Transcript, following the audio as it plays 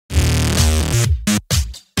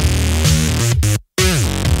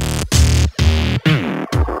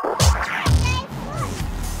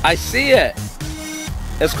I see it.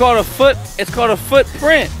 It's called a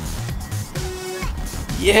footprint.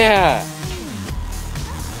 Yeah.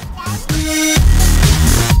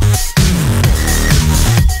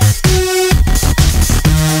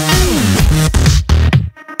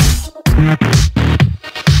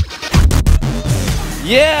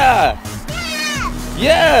 Yeah.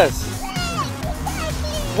 Yes.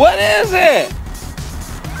 What is it?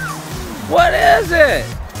 What is it?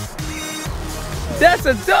 That's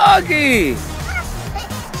a doggy.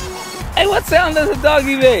 Hey, what sound does a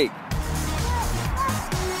doggy make?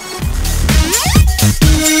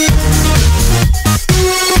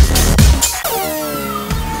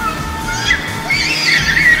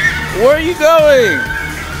 Where are you going?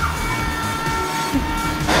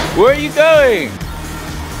 Where are you going?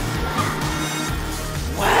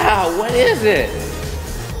 Wow, what is it?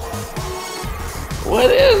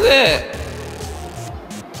 What is it?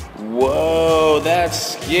 Whoa,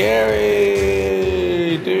 that's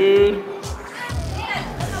scary, dude.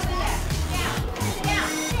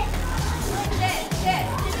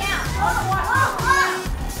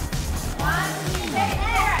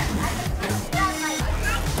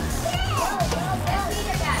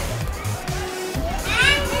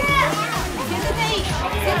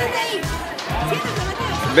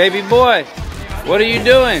 Baby boy, what are you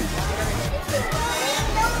doing?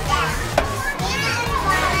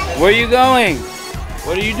 Where are you going?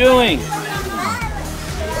 What are you doing?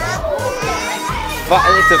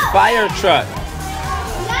 It's a fire truck.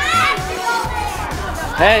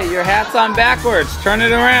 Hey, your hat's on backwards. Turn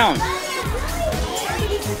it around.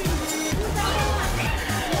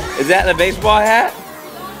 Is that the baseball hat?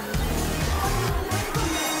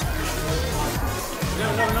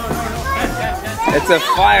 It's a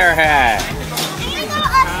fire hat.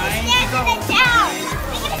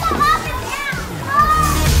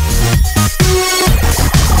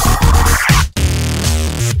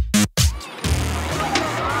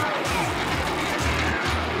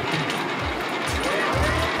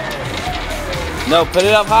 No, put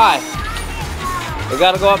it up high. It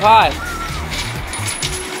gotta go up high.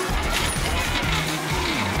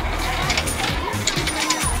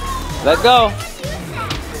 Let go.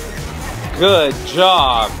 Good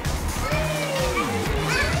job.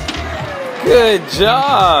 Good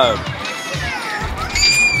job.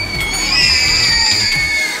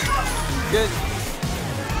 Good.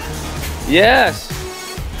 Yes.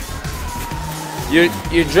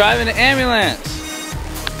 You're driving an ambulance.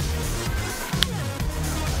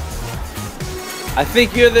 I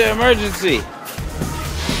think you're the emergency.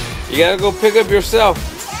 You gotta go pick up yourself.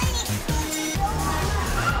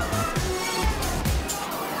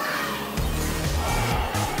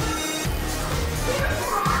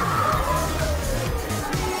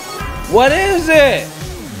 What is it?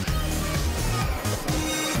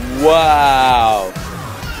 Wow.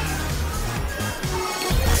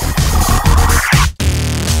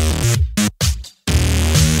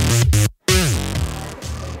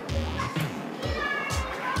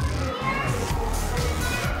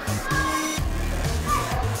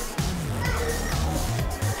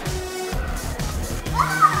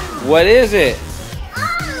 What is it?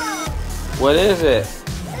 What is it?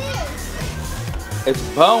 It's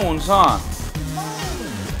bones, huh?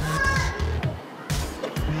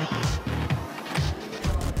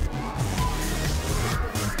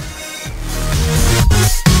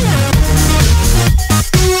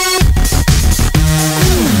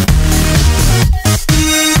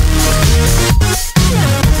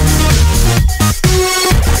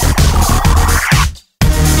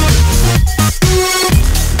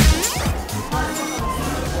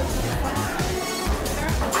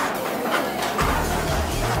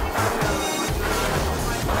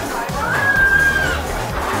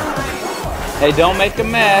 Hey, don't make a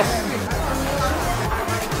mess.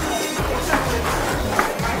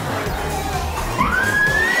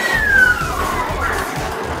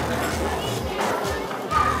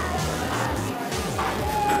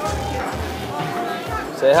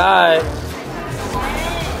 Say hi.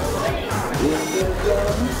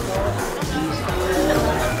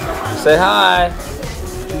 Say hi.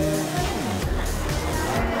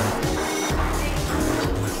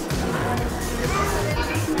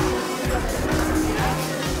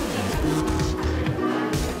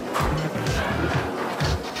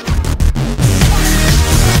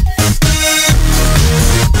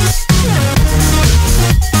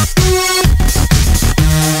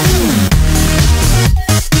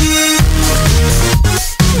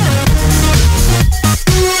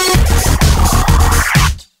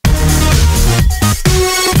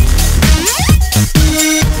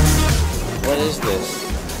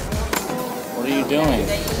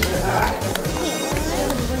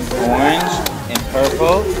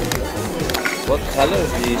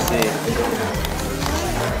 see.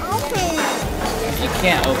 You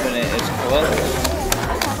can't open it. It's closed.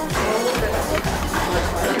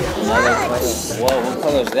 Another color. Whoa, what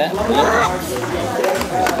color is that? Blue?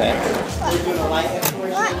 Okay.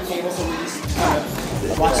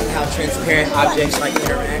 Watching how transparent objects like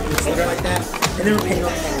interact with glitter like that, and then we're painting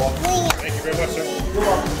on the wall. Thank you very much, sir.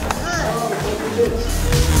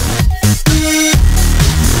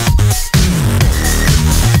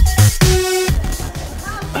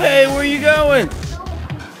 Hey, where you going?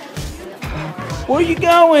 Where you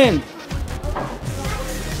going?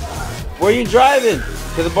 Where you driving?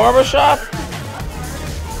 To the barber shop?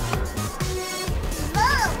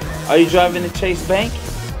 Are you driving to Chase Bank?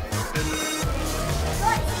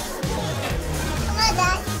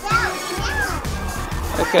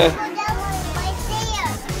 Okay.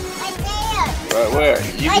 Right where?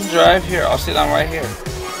 You can drive here. I'll sit down right here.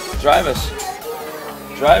 Drive us.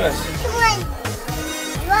 Drive us.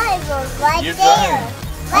 You're driving.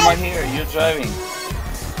 I'm right here. You're driving.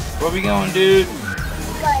 Where we going, dude?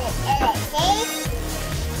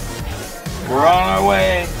 We're on our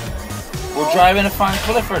way. We're driving to find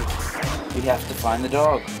Clifford. We have to find the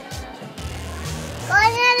dog.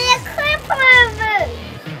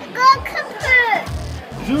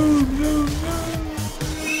 Zoom, zoom, zoom.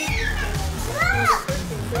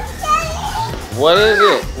 What is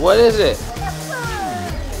it? What is it?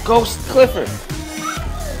 Ghost Clifford.